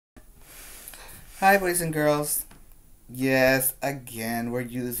Hi, boys and girls. Yes, again, we're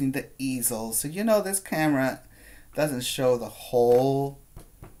using the easel. So you know this camera doesn't show the whole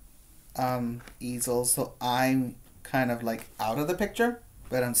easel, so I'm kind of like out of the picture,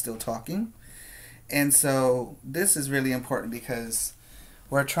 but I'm still talking. And so this is really important because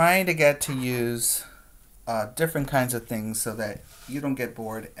we're trying to get to use different kinds of things so that you don't get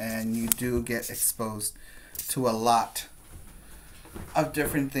bored and you do get exposed to a lot of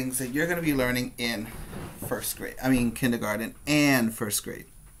different things that you're going to be learning in kindergarten and first grade.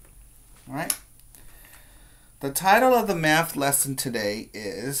 All right. The title of the math lesson today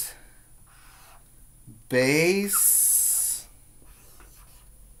is Base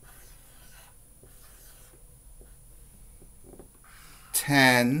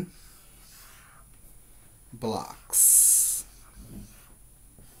 10 Blocks.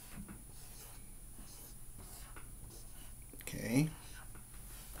 Okay.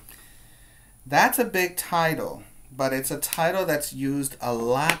 That's a big title, but it's a title that's used a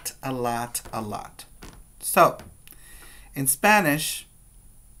lot. So, in Spanish,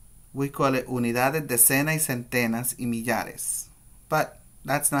 we call it unidades, decenas, y centenas, y millares. But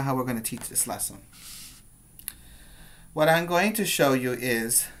that's not how we're going to teach this lesson. What I'm going to show you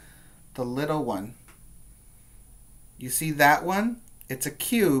is the little one. You see that one? It's a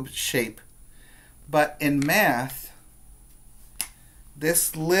cube shape. But in math,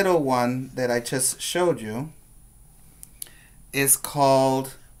 this little one that I just showed you is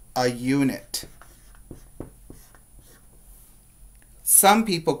called a unit. Some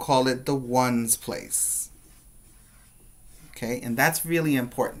people call it the ones place. Okay, and that's really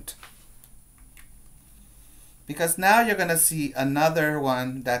important. Because now you're going to see another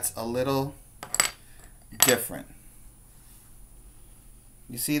one that's a little different.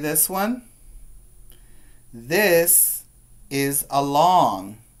 You see this one? This is a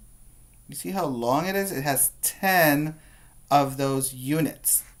long. You see how long it is? It has 10 of those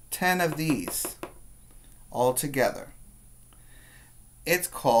units. 10 of these all together. It's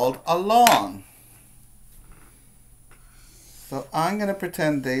called a long. So I'm going to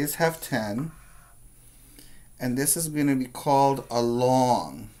pretend these have 10. And this is going to be called a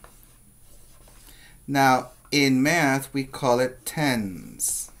long. Now, in math, we call it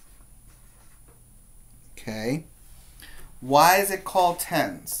tens. Okay? Why is it called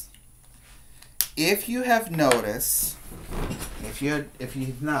tens? If you have noticed, if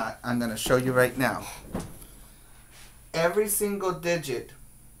you've not, I'm going to show you right now. Every single digit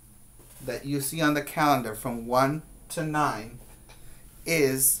that you see on the calendar from 1 to 9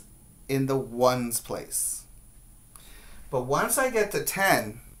 is in the ones place. But once I get to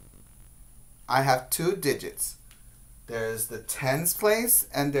 10, I have two digits. There's the tens place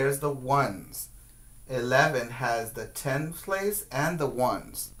and there's the ones. 11 has the tens place and the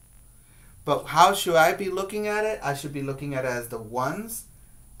ones. But how should I be looking at it? I should be looking at it as the ones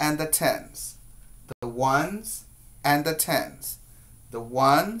and the tens. The ones and the tens. The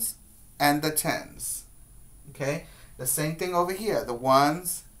ones and the tens. Okay? The same thing over here. The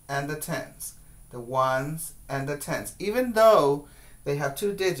ones and the tens. The ones and the tens. Even though they have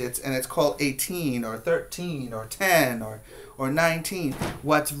two digits and it's called 18 or 13 or 10 or 19,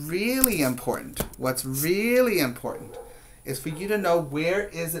 what's really important is for you to know where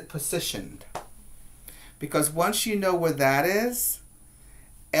is it positioned. Because once you know where that is,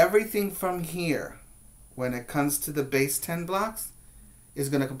 everything from here, when it comes to the base 10 blocks, is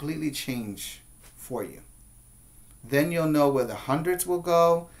going to completely change for you. Then you'll know where the hundreds will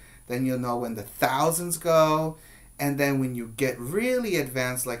go. Then you'll know when the thousands go. And then when you get really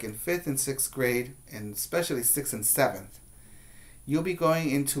advanced, like in 5th and 6th grade, and especially 6th and 7th, you'll be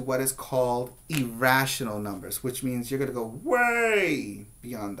going into what is called irrational numbers, which means you're going to go way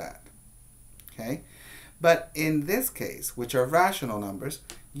beyond that. Okay? But in this case, which are rational numbers,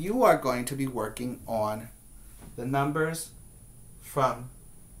 you are going to be working on the numbers from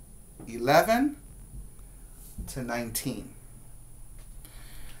 11 to 19.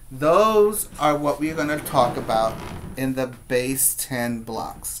 Those are what we're going to talk about in the base 10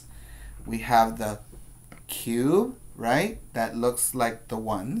 blocks. We have the cube, right? That looks like the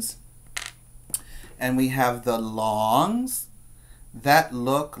ones. And we have the longs that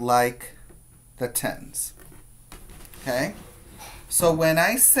look like the tens. Okay? So when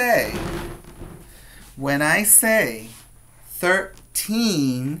I say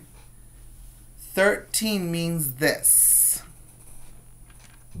 13, 13 means this.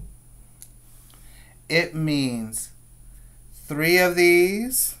 It means 3 of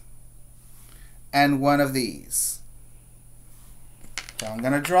these and 1 of these. So I'm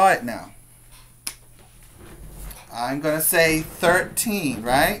going to draw it now. I'm going to say 13,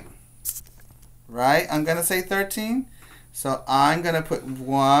 right? right? I'm going to say 13. So I'm going to put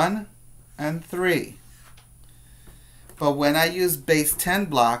 1 and 3. But when I use base 10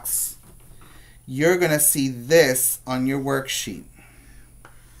 blocks, you're going to see this on your worksheet.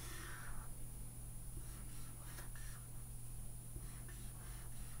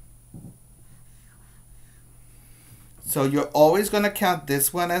 So you're always going to count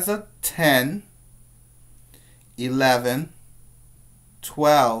this one as a 10, 11,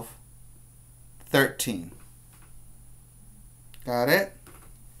 12, 13. Got it?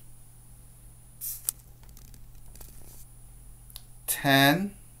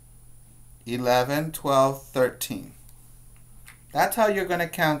 10, 11, 12, 13. That's how you're going to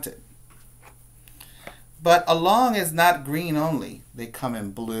count it. But along is not green only. They come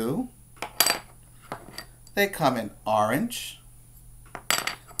in blue. They come in orange.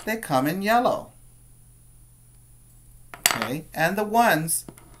 They come in yellow. Okay, and the ones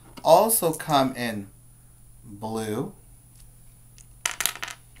also come in blue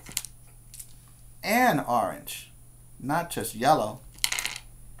and orange, not just yellow.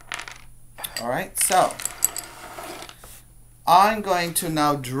 All right, so I'm going to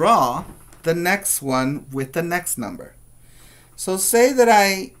now draw the next one with the next number. So say that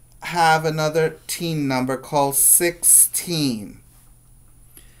I have another teen number called 16.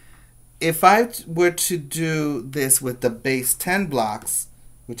 If I were to do this with the base 10 blocks,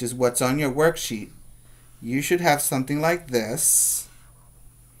 which is what's on your worksheet, you should have something like this.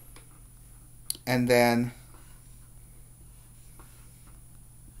 And then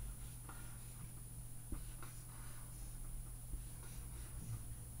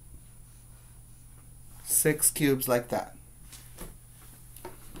six cubes like that.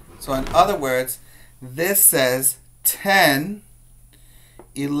 So in other words, this says 10,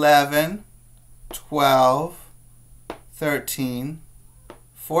 11, 12, 13,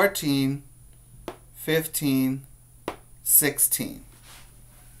 14, 15, 16.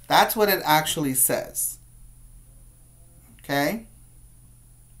 That's what it actually says. Okay?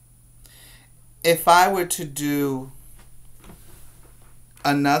 If I were to do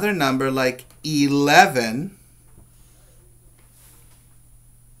another number like 11,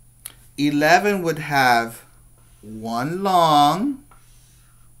 11 would have one long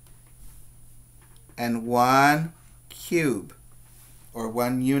and one cube, or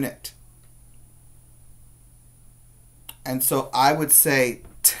one unit. And so I would say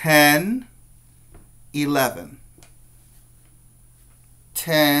 10, 11.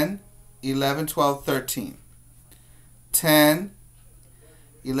 10, 11, 12, 13. 10,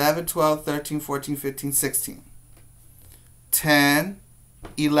 11, 12, 13, 14, 15, 16. 10,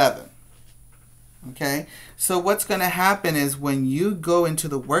 11. Okay, so what's going to happen is when you go into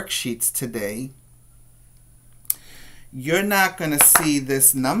the worksheets today, you're not going to see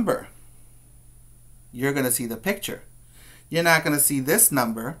this number. You're going to see the picture. You're not going to see this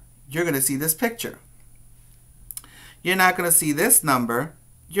number. You're going to see this picture. You're not going to see this number.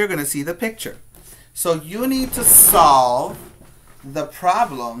 You're going to see the picture. So you need to solve the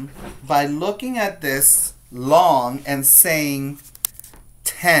problem by looking at this long and saying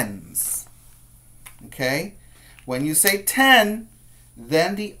tens. Okay? When you say 10,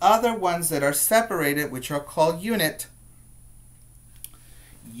 then the other ones that are separated, which are called unit,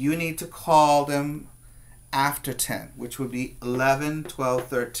 you need to call them after 10, which would be 11, 12,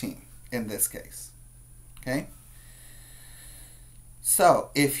 13 in this case. Okay? So,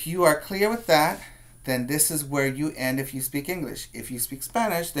 if you are clear with that, then this is where you end if you speak English. If you speak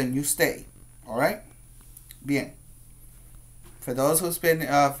Spanish, then you stay. All right? Bien. For those who's been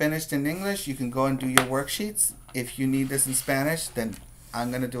finished in English, you can go and do your worksheets. If you need this in Spanish, then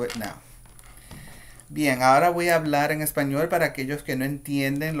I'm going to do it now. Bien, ahora voy a hablar en español para aquellos que no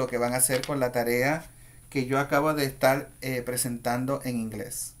entienden lo que van a hacer con la tarea que yo acabo de estar presentando en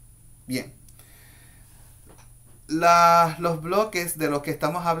inglés. Bien. Los bloques de los que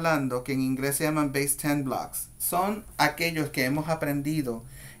estamos hablando, que en inglés se llaman base 10 blocks, son aquellos que hemos aprendido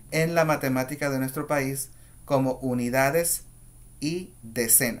en la matemática de nuestro país como unidades y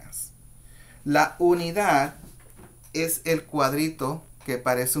decenas. La unidad es el cuadrito que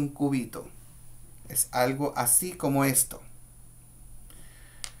parece un cubito. Es algo así como esto.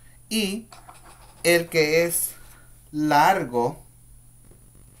 Y el que es largo,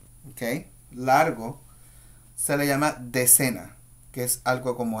 ¿ok? Largo, se le llama decena, que es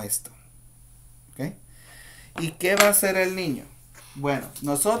algo como esto. ¿Ok? ¿Y qué va a hacer el niño? Bueno,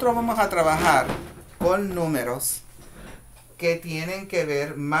 nosotros vamos a trabajar con números que tienen que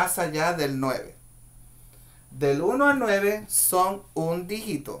ver más allá del 9. Del 1 al 9 son un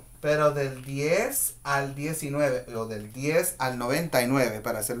dígito, pero del 10 al 19, o del 10 al 99,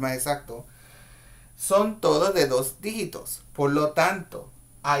 para ser más exacto, son todos de 2 dígitos. Por lo tanto,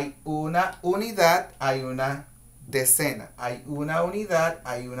 hay una unidad, hay una decena. Hay una unidad,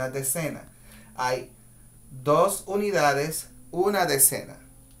 hay una decena. Hay 2 unidades, una decena.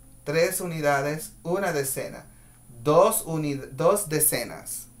 3 unidades, una decena. 2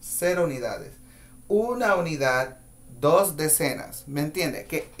 decenas, 0 unidades. Una unidad, 2 decenas. ¿Me entiende?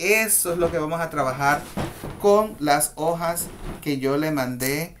 Que eso es lo que vamos a trabajar con las hojas que yo le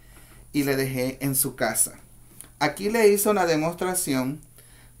mandé y le dejé en su casa. Aquí le hice una demostración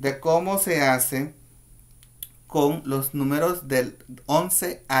de cómo se hace con los números del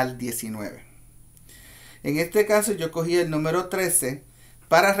 11 al 19. En este caso yo cogí el número 13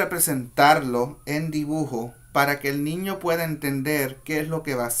 para representarlo en dibujo para que el niño pueda entender qué es lo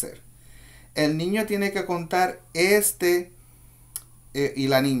que va a hacer. El niño tiene que contar y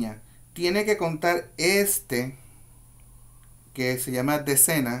la niña tiene que contar que se llama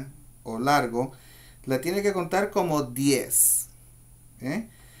decena o largo, la tiene que contar como 10.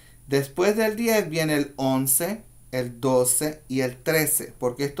 Después del 10 viene el 11, el 12 y el 13,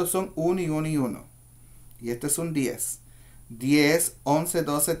 porque estos son 1 y 1 y 1. Y este es un 10. 10, 11,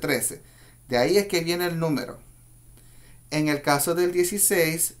 12, 13. De ahí es que viene el número. En el caso del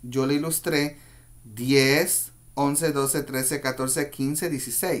 16, yo le ilustré 10, 11, 12, 13, 14, 15,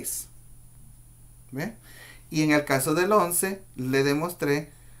 16. ¿Ve? Y en el caso del 11, le demostré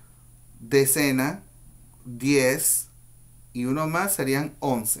decena, 10 y uno más serían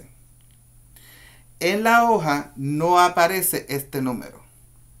 11. En la hoja no aparece este número.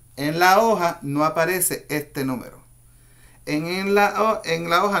 En la hoja no aparece este número. En la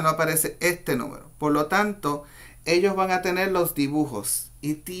hoja no aparece este número. Por lo tanto, ellos van a tener los dibujos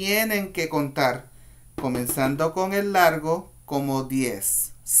y tienen que contar, comenzando con el largo, como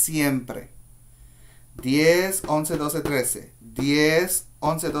 10. Siempre. 10, 11, 12, 13. 10,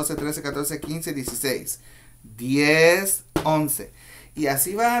 11, 12, 13, 14, 15, 16. 10, 11. Y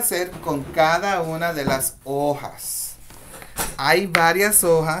así va a ser con cada una de las hojas. Hay varias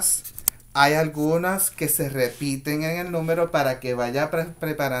hojas. Hay algunas que se repiten en el número para que vaya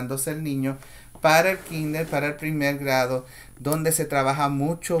preparándose el niño para el kinder, para el primer grado, donde se trabaja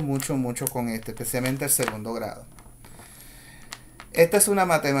mucho con especialmente el segundo grado. Esta es una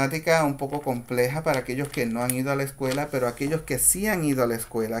matemática un poco compleja para aquellos que no han ido a la escuela, pero aquellos que sí han ido a la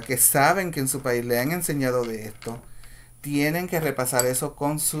escuela, que saben que en su país le han enseñado de esto, tienen que repasar eso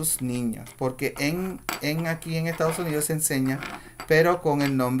con sus niños, porque aquí en Estados Unidos se enseña, pero con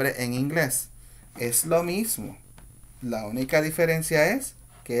el nombre en inglés. Es lo mismo. La única diferencia es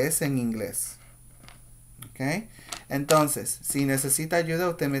que es en inglés. ¿Ok? Entonces, si necesita ayuda,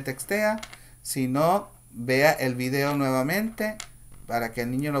 usted me textea. Si no, vea el video nuevamente para que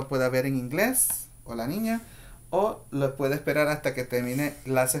el niño lo pueda ver en inglés o la niña, o lo puede esperar hasta que termine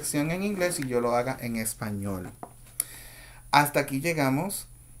la sección en inglés y yo lo haga en español. Hasta aquí llegamos.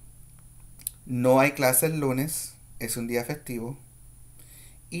 No hay clase el lunes, es un día festivo.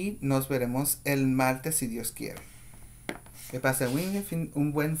 Y nos veremos el martes si Dios quiere. Que pase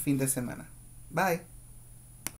un buen fin de semana. Bye.